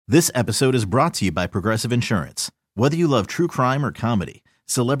This episode is brought to you by Progressive Insurance. Whether you love true crime or comedy,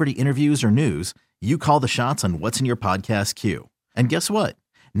 celebrity interviews or news, you call the shots on what's in your podcast queue. And guess what?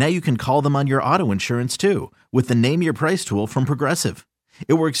 Now you can call them on your auto insurance too with the Name Your Price tool from Progressive.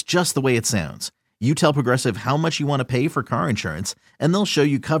 It works just the way it sounds. You tell Progressive how much you want to pay for car insurance, and they'll show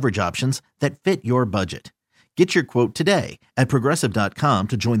you coverage options that fit your budget. Get your quote today at Progressive.com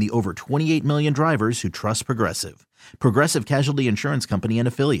to join the over 28 million drivers who trust Progressive. Progressive Casualty Insurance Company and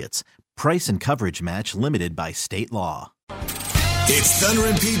Affiliates. Price and coverage match limited by state law. It's Thunder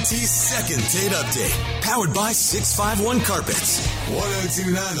and PT's second date update, powered by 651 Carpets.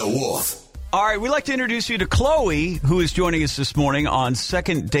 1029 The Wolf. All right, we'd like to introduce you to Chloe, who is joining us this morning on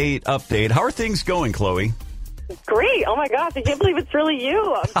Second Date Update. How are things going, Chloe? Great. Oh, my gosh. I can't believe it's really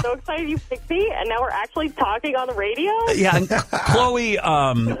you. I'm so excited you picked me, and now we're actually talking on the radio? Yeah, and Chloe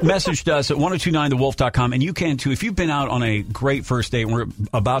messaged us at 1029thewolf.com, and you can, too. If you've been out on a great first date, and we're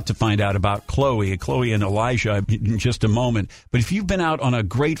about to find out about Chloe and Elijah in just a moment, but if you've been out on a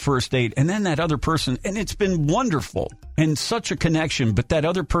great first date, and then that other person, and it's been wonderful, and such a connection, but that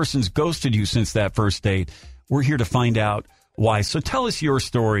other person's ghosted you since that first date, we're here to find out why. So tell us your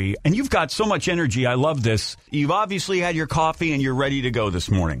story. And you've got so much energy. I love this. You've obviously had your coffee and you're ready to go this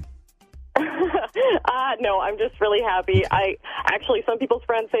morning. No, I'm just really happy. Some people's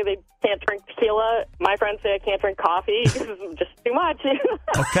friends say they can't drink tequila. My friends say I can't drink coffee. This is just too much.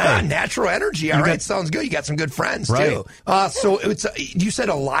 Okay. Natural energy. All right. Sounds good. You got some good friends, too. So it's you said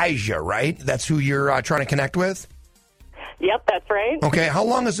Elijah, right? That's who you're trying to connect with? Yep, that's right. Okay. How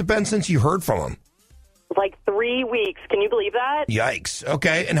long has it been since you heard from him? Like 3 weeks. Can you believe that? Yikes.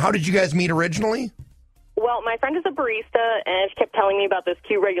 Okay. And how did you guys meet originally? Well, my friend is a barista, and she kept telling me about this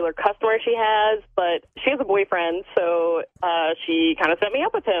cute regular customer she has, but she has a boyfriend, so she kind of set me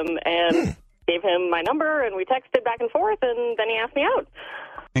up with him and gave him my number, and we texted back and forth, and then he asked me out.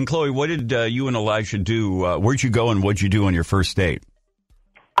 And Chloe, what did you and Elijah do? Where'd you go and what'd you do on your first date?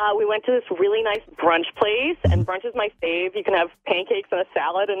 We went to this really nice brunch place, and brunch is my fave. You can have pancakes and a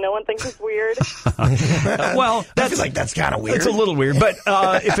salad, and no one thinks it's weird. Well, I feel like that's kind of weird. It's a little weird, but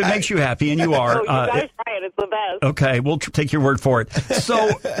if it makes you happy, and you are. You guys try it. It's the best. Okay, we'll take your word for it.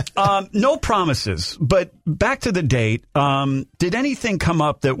 So, no promises, but back to the date. Did anything come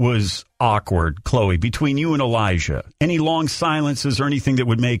up that was awkward, Chloe, between you and Elijah? Any long silences or anything that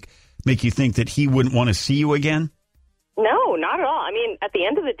would make you think that he wouldn't want to see you again? No, not at all. I mean, at the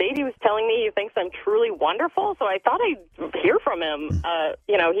end of the date, he was telling me he thinks I'm truly wonderful, so I thought I'd hear from him.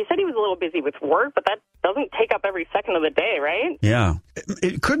 He said he was a little busy with work, but that doesn't take up every second of the day, right? Yeah.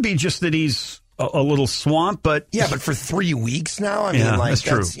 It could be just that he's a little swamped, but... Yeah, but for 3 weeks now? I mean, that's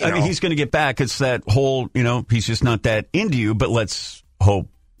true. I mean, he's going to get back. It's that whole, he's just not that into you, but let's hope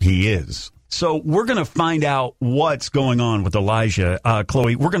he is. So we're going to find out what's going on with Elijah.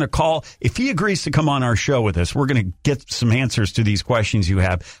 Chloe, we're going to call. If he agrees to come on our show with us, we're going to get some answers to these questions you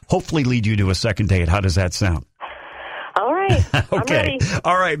have, hopefully lead you to a second date. How does that sound? All right. Okay. I'm ready.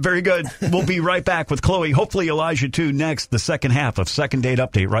 All right. Very good. We'll be right back with Chloe. Hopefully Elijah, too, next, the second half of Second Date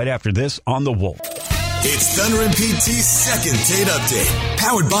Update right after this on The Wolf. It's Thunder and PT's second date update,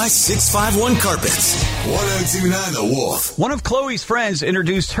 powered by 651 Carpets. 1029 The Wolf. One of Chloe's friends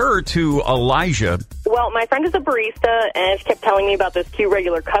introduced her to Elijah. Well, my friend is a barista, and she kept telling me about this cute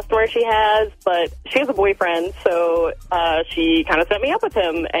regular customer she has, but she has a boyfriend, so she kind of set me up with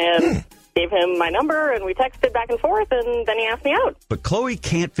him and gave him my number, and we texted back and forth, and then he asked me out. But Chloe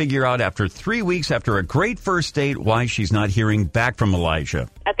can't figure out after 3 weeks after a great first date why she's not hearing back from Elijah.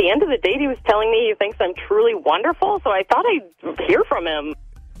 At the end of the date, he was telling me he thinks I'm truly wonderful, so I thought I'd hear from him.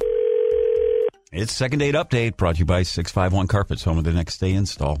 It's Second Date Update, brought to you by 651 Carpets, home of the next day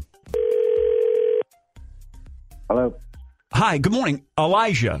install. Hello. Hi, good morning.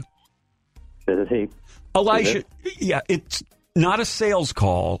 Elijah. This is he. Elijah, yeah, it's not a sales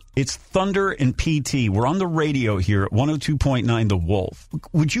call. It's Thunder and PT. We're on the radio here at 102.9 The Wolf.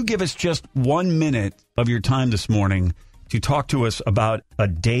 Would you give us just 1 minute of your time this morning to talk to us about a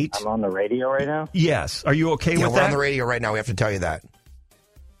date? I'm on the radio right now? Yes. Are you okay with that? Yeah, we're on the radio right now. We have to tell you that.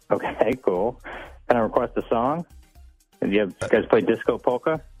 Okay, cool. Can I request a song? Do you guys play Disco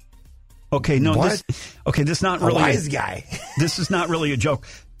Polka? Okay, no. What? This is not really... wise guy. This is not really a joke.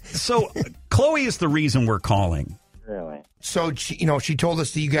 So, Chloe is the reason we're calling. Really? So, she told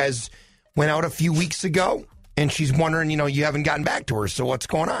us that you guys went out a few weeks ago, and she's wondering, you haven't gotten back to her, so what's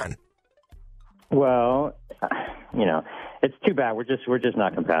going on? Well, it's too bad. We're just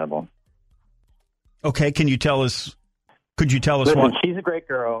not compatible. Okay, could you tell us Listen, what? She's a great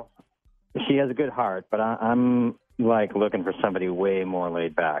girl. She has a good heart, but I'm looking for somebody way more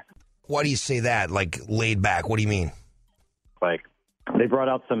laid back. Why do you say that? Like laid back? What do you mean? Like they brought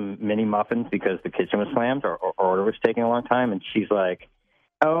out some mini muffins because the kitchen was slammed or order was taking a long time, and she's like,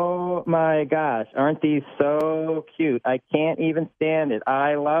 "Oh my gosh, aren't these so cute? I can't even stand it.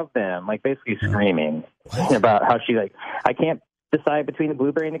 I love them." Like basically screaming about how she like, "I can't decide between the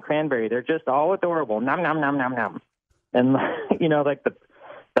blueberry and the cranberry. They're just all adorable. Nom nom nom nom nom." And like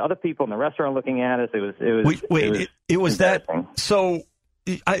the other people in the restaurant looking at us, it was that. So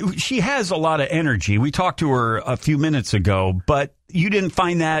she has a lot of energy. We talked to her a few minutes ago, but you didn't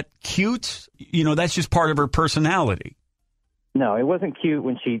find that cute? That's just part of her personality. No, it wasn't cute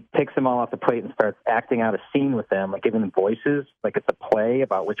when she picks them all off the plate and starts acting out a scene with them, like giving them voices, like it's a play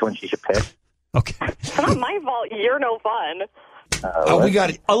about which one she should pick. Okay. It's not my fault. You're no fun. We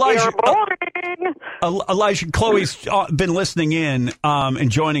got Elijah. Elijah, Chloe's been listening in and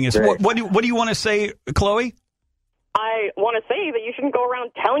joining us. What do you want to say, Chloe? I want to say that you shouldn't go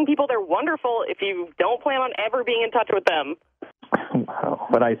around telling people they're wonderful if you don't plan on ever being in touch with them.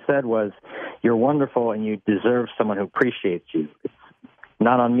 What I said was, you're wonderful and you deserve someone who appreciates you. It's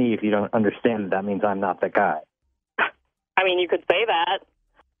not on me if you don't understand that means I'm not the guy. I mean, you could say that.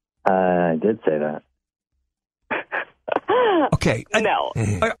 I did say that. Okay. No.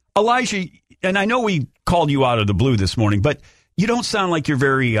 Elijah, and I know we called you out of the blue this morning, but you don't sound like you're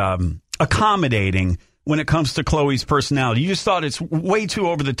very accommodating when it comes to Chloe's personality. You just thought it's way too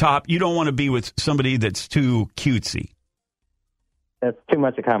over the top. You don't want to be with somebody that's too cutesy. That's too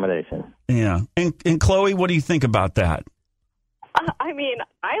much accommodation. Yeah. And Chloe, what do you think about that? I mean,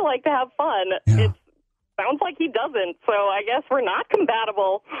 I like to have fun. Yeah. It sounds like he doesn't, so I guess we're not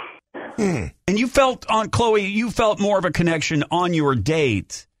compatible. And you felt Chloe, you felt more of a connection on your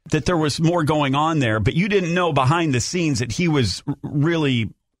date, that there was more going on there, but you didn't know behind the scenes that he was really,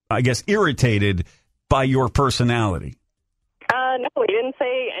 I guess, irritated by your personality. No, he didn't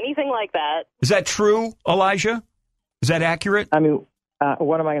say anything like that. Is that true, Elijah? Is that accurate? I mean,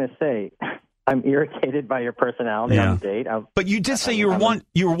 what am I going to say? I'm irritated by your personality on the date. But you did say you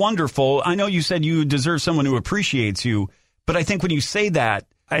were wonderful. I know you said you deserve someone who appreciates you, but I think when you say that,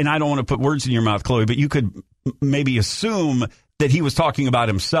 and I don't want to put words in your mouth, Chloe, but you could maybe assume that he was talking about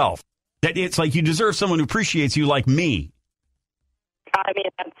himself. That it's like you deserve someone who appreciates you like me. I mean,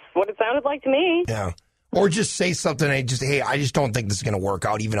 that's what it sounded like to me. Yeah. Or just say something and hey, I just don't think this is going to work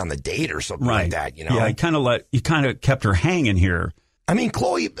out even on the date or something like that, Yeah, you kind of kept her hanging here. I mean,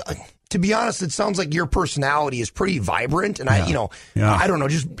 Chloe, to be honest, it sounds like your personality is pretty vibrant. And I don't know,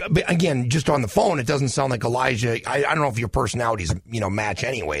 just on the phone, it doesn't sound like Elijah. I don't know if your personalities, match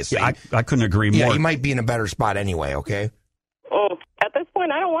anyway. So yeah, I couldn't agree more. Yeah, you might be in a better spot anyway, okay? At this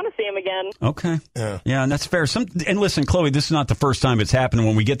point, I don't want to see him again. Okay. Yeah, and that's fair. And listen, Chloe, this is not the first time it's happened.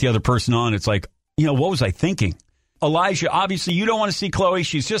 When we get the other person on, it's like, what was I thinking? Elijah, obviously, you don't want to see Chloe.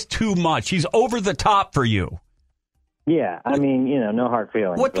 She's just too much. She's over the top for you. Yeah, I mean, no hard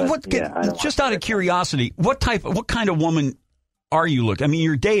feelings. Just out of curiosity, what kind of woman are you looking? I mean,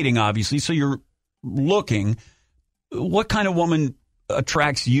 you're dating, obviously, so you're looking. What kind of woman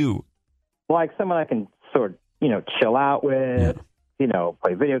attracts you? Like someone I can sort of, chill out with. Yeah.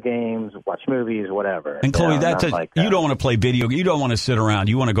 Play video games, watch movies, whatever. And Chloe, you don't want to play video. You don't want to sit around.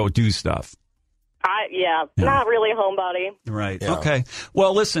 You want to go do stuff. Not really a homebody. Right. Yeah. Okay.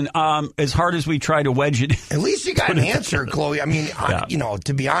 Well, listen, as hard as we try to wedge it. At least you got an answer, Chloe. I mean,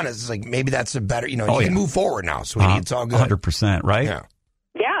 to be honest, it's like maybe that's a better, you can move forward now, sweetie. It's all good. 100%, right? Yeah.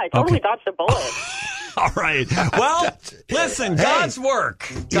 Yeah, I totally dodged a bullet. All right. Well, listen, God's work.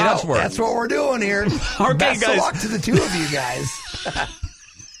 God's work. That's what we're doing here. Okay, Best guys. of luck to the two of you guys.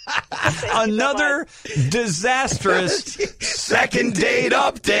 Another disastrous second date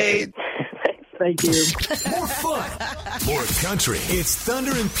update. Thank you. More fun, more country. It's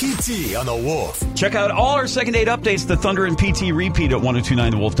Thunder and PT on the Wolf. Check out all our second date updates, the Thunder and PT repeat at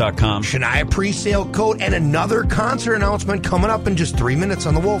 1029thewolf.com. Shania pre-sale code and another concert announcement coming up in just 3 minutes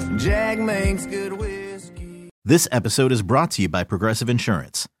on the Wolf. Jack makes good whiskey. This episode is brought to you by Progressive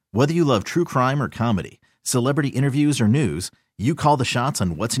Insurance. Whether you love true crime or comedy, celebrity interviews or news, you call the shots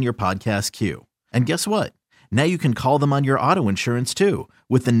on what's in your podcast queue. And guess what? Now you can call them on your auto insurance too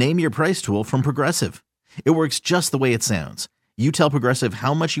with the Name Your Price tool from Progressive. It works just the way it sounds. You tell Progressive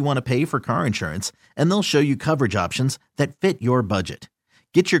how much you want to pay for car insurance, and they'll show you coverage options that fit your budget.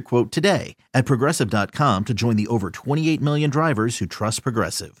 Get your quote today at Progressive.com to join the over 28 million drivers who trust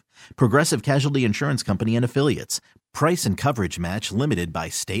Progressive. Progressive Casualty Insurance Company and Affiliates. Price and coverage match limited by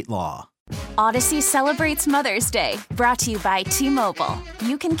state law. Odyssey celebrates Mother's Day, brought to you by T-Mobile.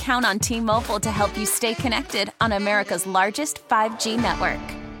 You can count on T-Mobile to help you stay connected on America's largest 5G network.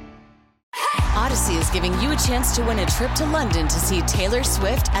 Odyssey is giving you a chance to win a trip to London to see Taylor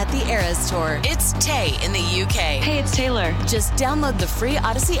Swift at the Eras Tour. It's Tay in the UK. Hey, it's Taylor. Just download the free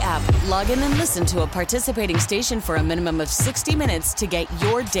Odyssey app, log in and listen to a participating station for a minimum of 60 minutes to get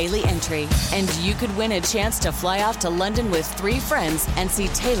your daily entry. And you could win a chance to fly off to London with 3 friends and see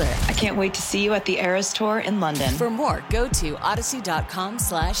Taylor. I can't wait to see you at the Eras Tour in London. For more, go to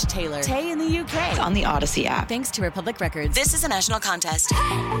odyssey.com/Taylor. Tay in the UK. It's on the Odyssey app. Thanks to Republic Records. This is a national contest.